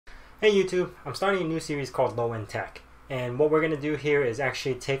Hey YouTube, I'm starting a new series called Low End Tech, and what we're going to do here is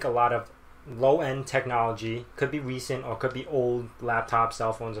actually take a lot of low-end technology, could be recent or could be old laptops,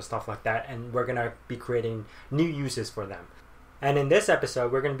 cell phones, or stuff like that, and we're going to be creating new uses for them. And in this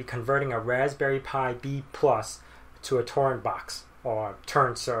episode, we're going to be converting a Raspberry Pi B Plus to a Torrent box, or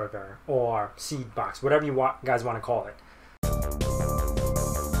Torrent server, or seed box, whatever you guys want to call it.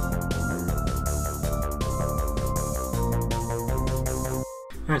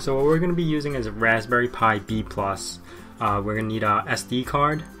 Alright, so what we're going to be using is a Raspberry Pi B Plus. We're going to need a SD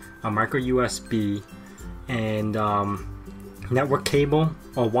card, a micro USB, and network cable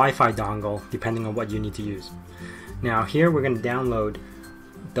or Wi-Fi dongle, depending on what you need to use. Now here we're going to download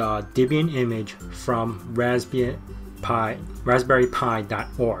the Debian image from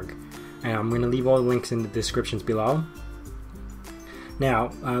raspberrypi.org, and I'm going to leave all the links in the descriptions below.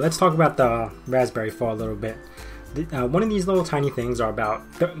 Now let's talk about the Raspberry for a little bit. One of these little tiny things are about,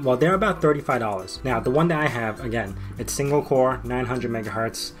 they're about $35. Now, the one that I have, again, it's single core, 900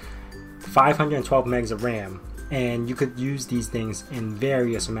 megahertz, 512 megs of RAM, and you could use these things in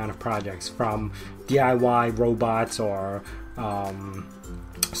various amount of projects, from DIY robots or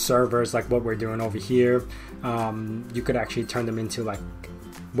servers like what we're doing over here. You could actually turn them into like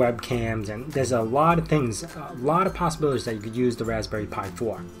webcams, and there's a lot of things, a lot of possibilities that you could use the Raspberry Pi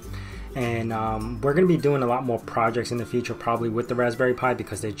for. And we're going to be doing a lot more projects in the future, probably with the Raspberry Pi,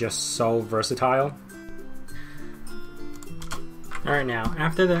 because they're just so versatile. Alright, now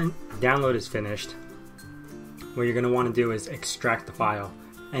after the download is finished, what you're going to want to do is extract the file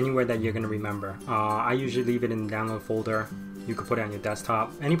anywhere that you're going to remember. I usually leave it in the download folder. You could put it on your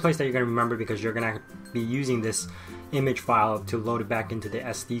desktop, any place that you're going to remember, because you're going to be using this image file to load it back into the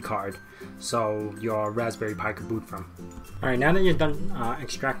SD card so your Raspberry Pi could boot from. Alright, now that you're done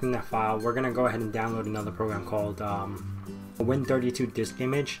extracting that file, we're going to go ahead and download another program called Win32 Disk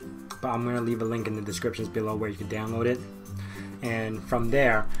Image, but I'm going to leave a link in the descriptions below where you can download it. And from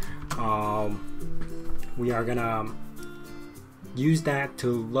there, we are going to use that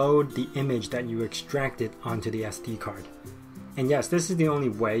to load the image that you extracted onto the SD card. And yes, this is the only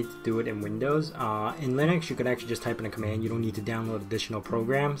way to do it in Windows. In Linux, you could actually just type in a command. You don't need to download additional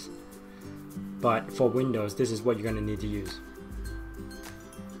programs. But for Windows, this is what you're going to need to use.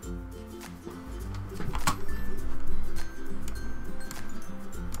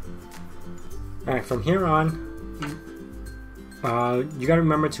 Alright, from here on, you got to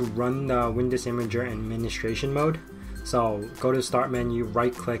remember to run the Windows Imager in administration mode. So go to the Start menu,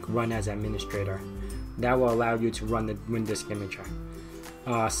 right click, Run as Administrator. That will allow you to run the Windows Imager.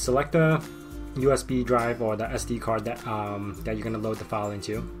 Select the USB drive or the SD card that you're going to load the file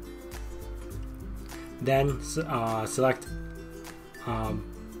into. Then select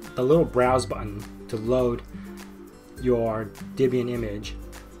the little browse button to load your Debian image,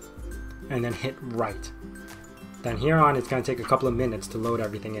 and then hit Write. Then here on, it's going to take a couple of minutes to load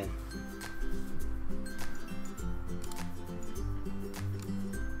everything in.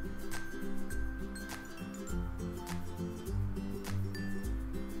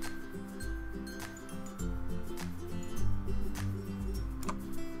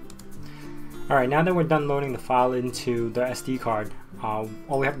 Alright, now that we're done loading the file into the SD card, all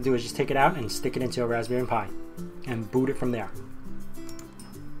we have to do is just take it out and stick it into a Raspberry Pi and boot it from there.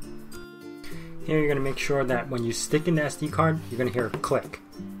 Here you're going to make sure that when you stick in the SD card, you're going to hear a click.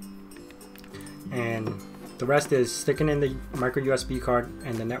 And the rest is sticking in the micro USB card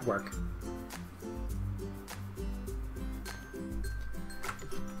and the network.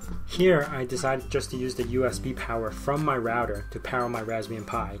 Here I decided just to use the USB power from my router to power my Raspberry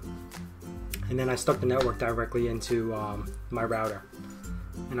Pi. And then I stuck the network directly into my router.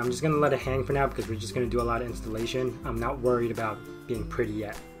 And I'm just going to let it hang for now because we're just going to do a lot of installation. I'm not worried about being pretty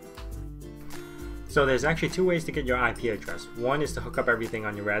yet. So there's actually two ways to get your IP address. One is to hook up everything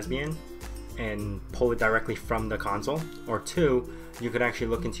on your Raspbian and pull it directly from the console. Or two, you could actually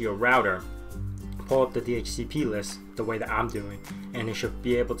look into your router, pull up the DHCP list the way that I'm doing, and it should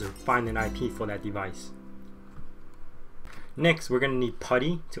be able to find an IP for that device. Next, we're going to need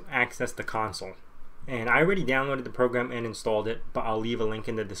PuTTY to access the console. And I already downloaded the program and installed it, but I'll leave a link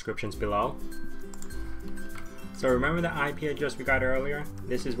in the descriptions below. So remember the IP address we got earlier?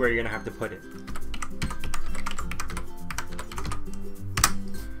 This is where you're going to have to put it.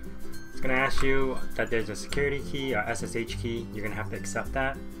 It's going to ask you that there's a security key, a SSH key. You're going to have to accept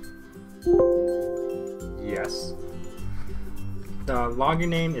that. Yes. The login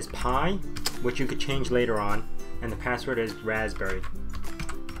name is Pi, which you could change later on. And the password is Raspberry.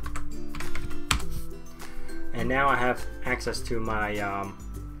 And now I have access to my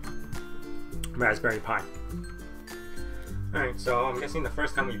Raspberry Pi. Alright, so I'm guessing the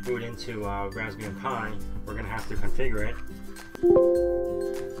first time we boot into Raspberry Pi, we're going to have to configure it.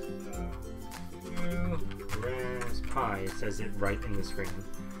 Raspberry Pi, it says it right in the screen.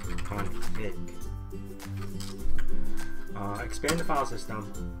 Config. Expand the file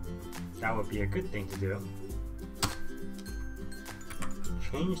system. That would be a good thing to do.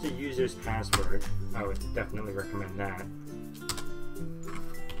 Change the user's password. I would definitely recommend that.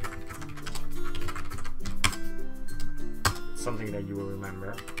 Something that you will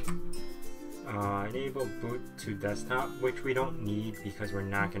remember. Enable boot to desktop, which we don't need because we're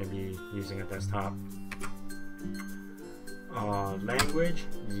not going to be using a desktop. Language,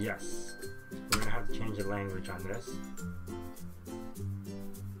 yes. We're going to have to change the language on this.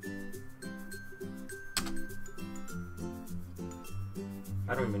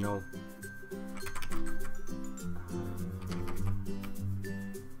 I don't even know.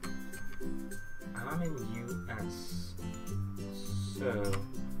 I'm in US, so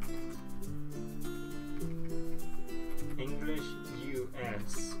English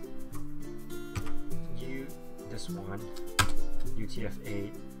US, this one,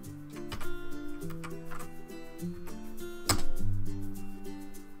 UTF-8.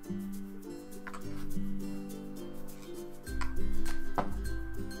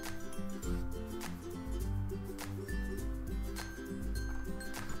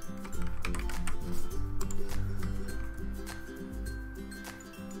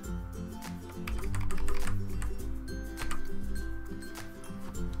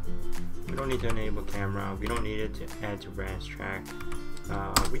 We don't need to enable camera. We don't need it to add to branch track.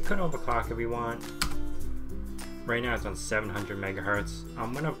 We could overclock if we want. Right now it's on 700 megahertz.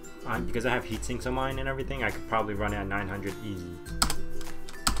 I'm gonna, because I have heat sinks on mine and everything, I could probably run it at 900 easy.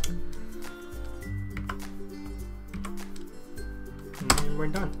 And we're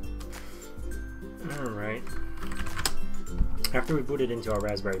done. Alright. After we boot it into our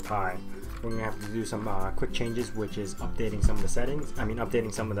Raspberry Pi, we're gonna have to do some quick changes, which is updating some of the settings.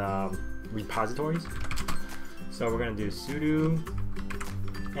 Updating some of the repositories. So we're gonna do sudo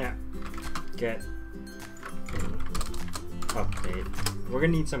get update. We're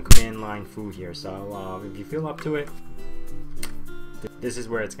gonna need some command line foo here. So if you feel up to it, this is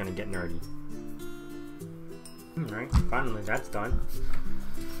where it's gonna get nerdy. Alright, finally that's done.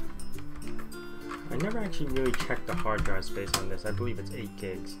 I never actually really checked the hard drive space on this. I believe it's 8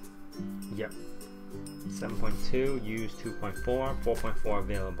 gigs. Yep. 7.2, use 2.4, 4.4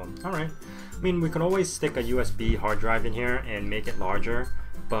 available. Alright. I mean, we could always stick a USB hard drive in here and make it larger,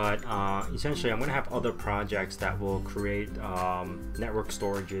 but essentially I'm going to have other projects that will create network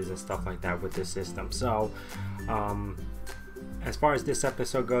storages and stuff like that with this system. So as far as this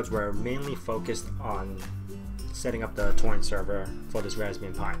episode goes, we're mainly focused on setting up the torrent server for this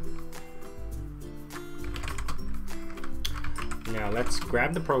Raspberry Pi. Now let's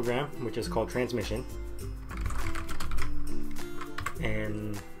grab the program, which is called transmission,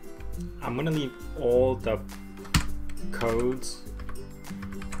 and I'm going to leave all the codes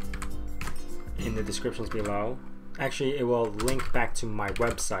in the descriptions below. Actually, it will link back to my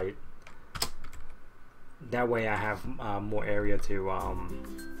website. That way I have more area to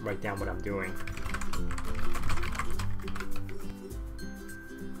write down what I'm doing.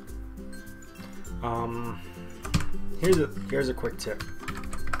 Here's a quick tip.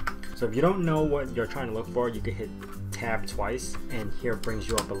 So if you don't know what you're trying to look for, you can hit tab twice, and here brings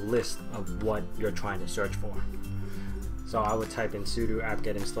you up a list of what you're trying to search for. So I would type in sudo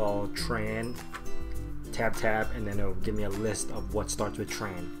apt-get install tran tab, and then it'll give me a list of what starts with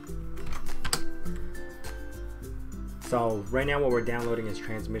tran. So right now what we're downloading is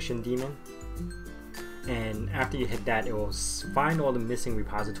transmission-daemon, and after you hit that, it will find all the missing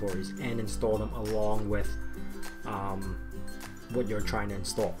repositories and install them along with what you're trying to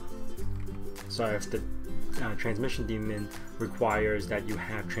install. So if the transmission-daemon requires that you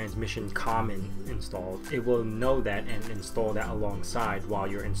have transmission common installed, it will know that and install that alongside while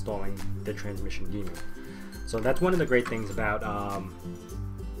you're installing the transmission-daemon. So that's one of the great things about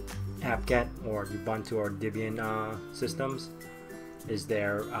apt-get or Ubuntu or Debian systems, is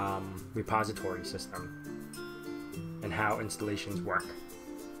their repository system and how installations work.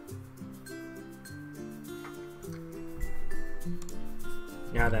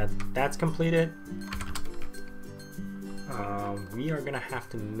 Now that that's completed, we are gonna have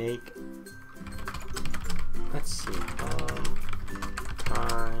to make, let's see,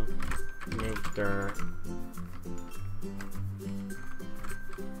 mkdir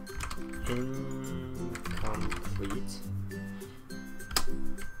incomplete,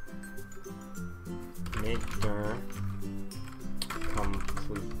 mkdir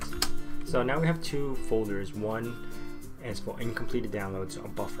complete. So now we have two folders. One is for incompleted downloads, or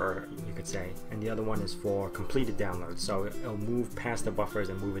buffer you could say, and the other one is for completed downloads, so it'll move past the buffers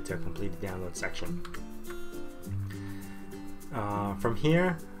and move it to a completed download section. From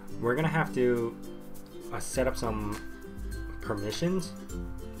here we're gonna have to set up some permissions,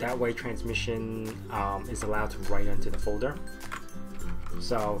 that way transmission is allowed to write into the folder.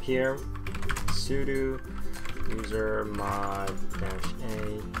 So here sudo usermod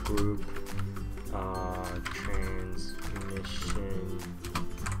 -a group transmission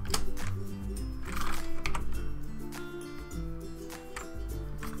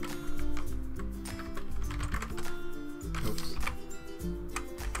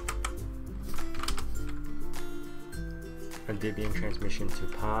a debian transmission to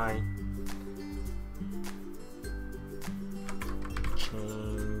pi,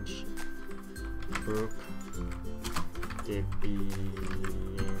 change group debian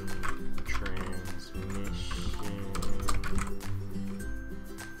transmission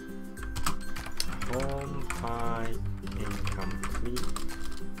home pi incomplete.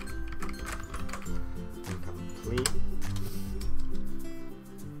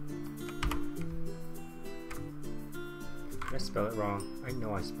 Did I spell it wrong? I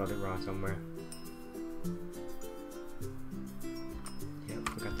know I spelled it wrong somewhere. Yep,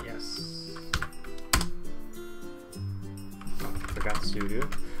 forgot the S. Oh, forgot sudo.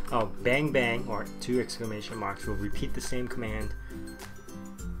 Oh, bang bang, or 2 exclamation marks, will repeat the same command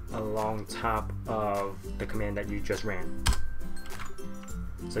along top of the command that you just ran.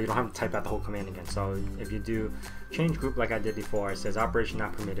 So you don't have to type out the whole command again. So if you do change group like I did before, it says operation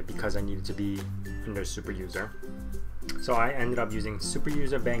not permitted because I needed to be under super user. So I ended up using super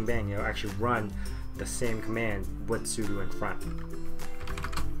user bang bang. It'll actually run the same command with sudo in front.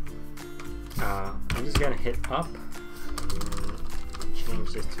 I'm just gonna hit up and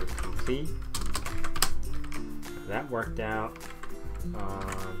change this to complete. That worked out.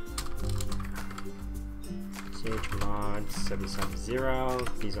 chmod 770.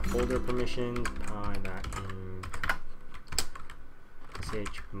 These are folder permissions.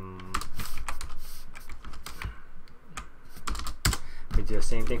 We do the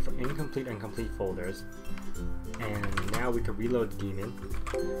same thing for incomplete and complete folders. And now we can reload the daemon.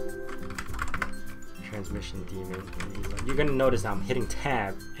 Transmission daemon. You're gonna notice I'm hitting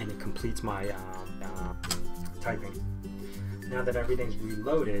tab and it completes my typing. Now that everything's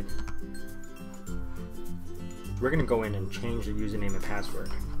reloaded, we're gonna go in and change the username and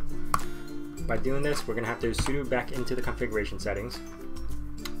password. By doing this, we're gonna have to sudo back into the configuration settings.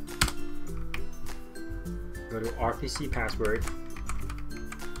 Go to RPC password,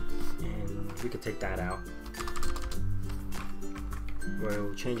 and we could take that out.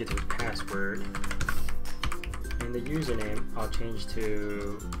 We'll change it to password, and the username I'll change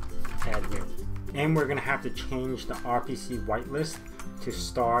to admin. And we're gonna have to change the RPC whitelist to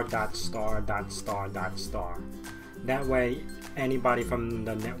star.star.star.star. That way anybody from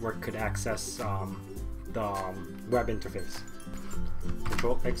the network could access the web interface.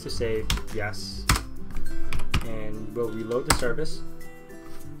 Control X to save, yes. And we'll reload the service.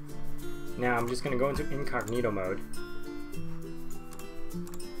 Now I'm just gonna go into incognito mode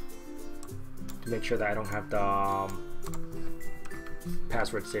to make sure that I don't have the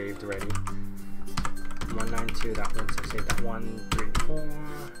password saved already.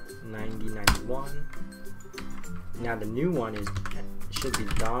 192.168.134.90.91. Now the new one should be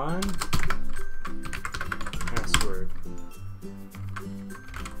Don password.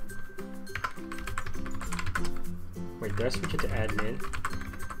 Wait, did I switch it to admin?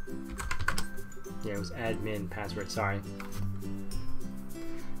 Yeah, it was admin password, sorry.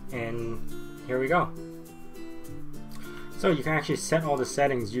 And here we go. So you can actually set all the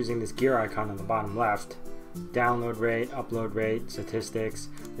settings using this gear icon on the bottom left. Download rate, upload rate, statistics.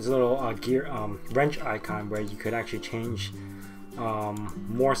 There's a little wrench icon where you could actually change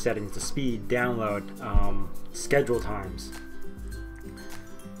more settings, the speed, download, schedule times,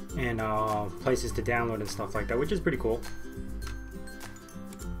 and places to download and stuff like that, which is pretty cool.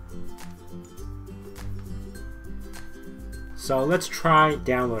 So let's try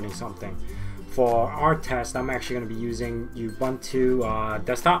downloading something. For our test, I'm actually going to be using Ubuntu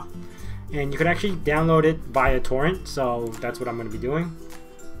desktop, and you can actually download it via torrent, so that's what I'm going to be doing.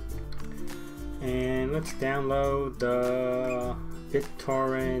 And let's download the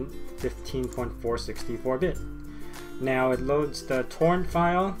BitTorrent 15.464-bit. Now it loads the torrent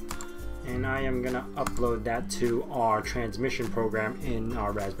file, and I am going to upload that to our transmission program in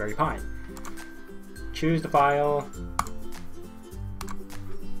our Raspberry Pi. Choose the file,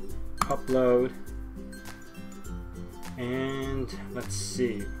 upload, and let's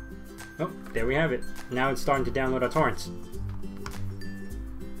see. Oh, there we have it. Now it's starting to download our torrents.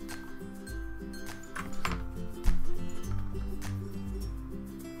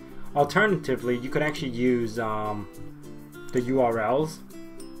 Alternatively, you could actually use the URLs.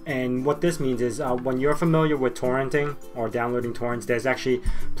 And what this means is when you're familiar with torrenting or downloading torrents, there's actually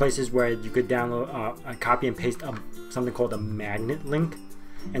places where you could download copy and paste something called a magnet link.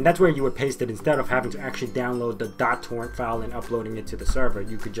 And that's where you would paste it. Instead of having to actually download the .torrent file and uploading it to the server,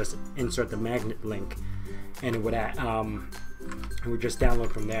 you could just insert the magnet link and it would just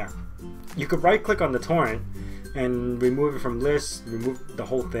download from there. You could right click on the torrent and remove it from lists, remove the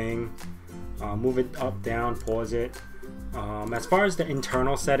whole thing, move it up, down, pause it. As far as the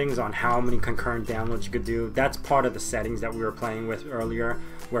internal settings on how many concurrent downloads you could do, that's part of the settings that we were playing with earlier,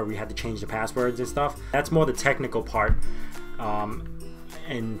 where we had to change the passwords and stuff. That's more the technical part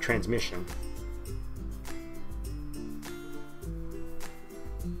in transmission.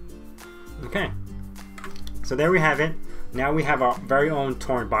 Okay, so there we have it. Now we have our very own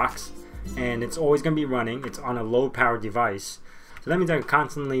torrent box, and it's always going to be running. It's on a low power device, so that means I can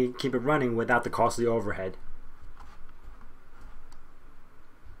constantly keep it running without the costly overhead.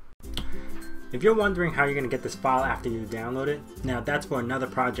 If you're wondering how you're going to get this file after you download it, now that's for another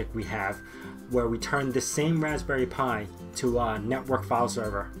project we have where we turn this same Raspberry Pi to a network file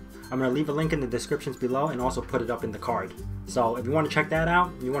server. I'm going to leave a link in the descriptions below and also put it up in the card. So if you want to check that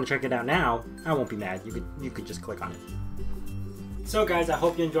out, you want to check it out now, I won't be mad. You could just click on it. So guys, I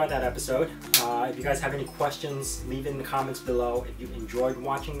hope you enjoyed that episode. If you guys have any questions, leave it in the comments below. If you enjoyed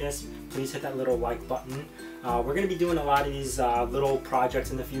watching this, please hit that little like button. We're going to be doing a lot of these little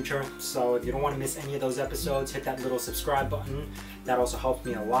projects in the future, so if you don't want to miss any of those episodes, hit that little subscribe button. That also helps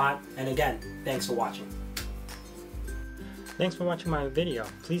me a lot. And again, thanks for watching. Thanks for watching my video.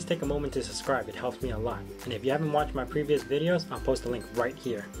 Please take a moment to subscribe. It helps me a lot. And if you haven't watched my previous videos, I'll post a link right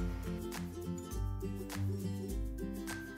here.